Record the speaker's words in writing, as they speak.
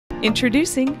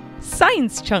Introducing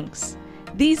Science Chunks.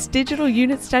 These digital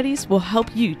unit studies will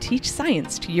help you teach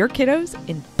science to your kiddos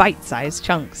in bite-sized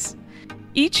chunks.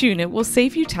 Each unit will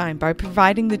save you time by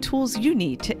providing the tools you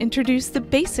need to introduce the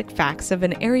basic facts of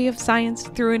an area of science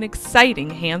through an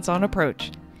exciting hands-on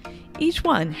approach. Each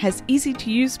one has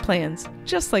easy-to-use plans,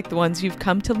 just like the ones you've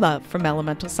come to love from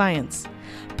elemental science.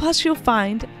 Plus, you'll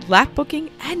find lapbooking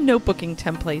and notebooking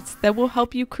templates that will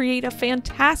help you create a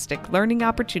fantastic learning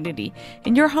opportunity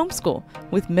in your homeschool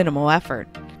with minimal effort.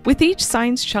 With each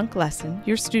science chunk lesson,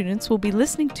 your students will be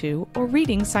listening to or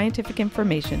reading scientific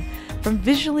information from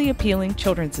visually appealing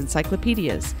children's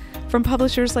encyclopedias, from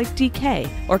publishers like DK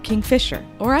or Kingfisher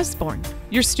or Usborne.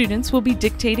 Your students will be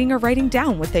dictating or writing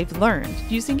down what they've learned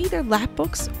using either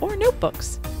lapbooks or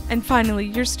notebooks. And finally,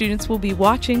 your students will be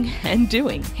watching and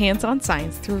doing hands-on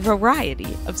science through a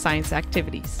variety of science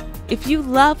activities. If you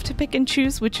love to pick and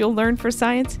choose what you'll learn for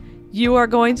science, you are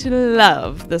going to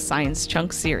love the Science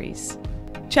Chunks series.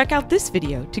 Check out this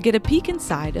video to get a peek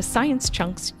inside a Science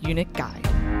Chunks unit guide.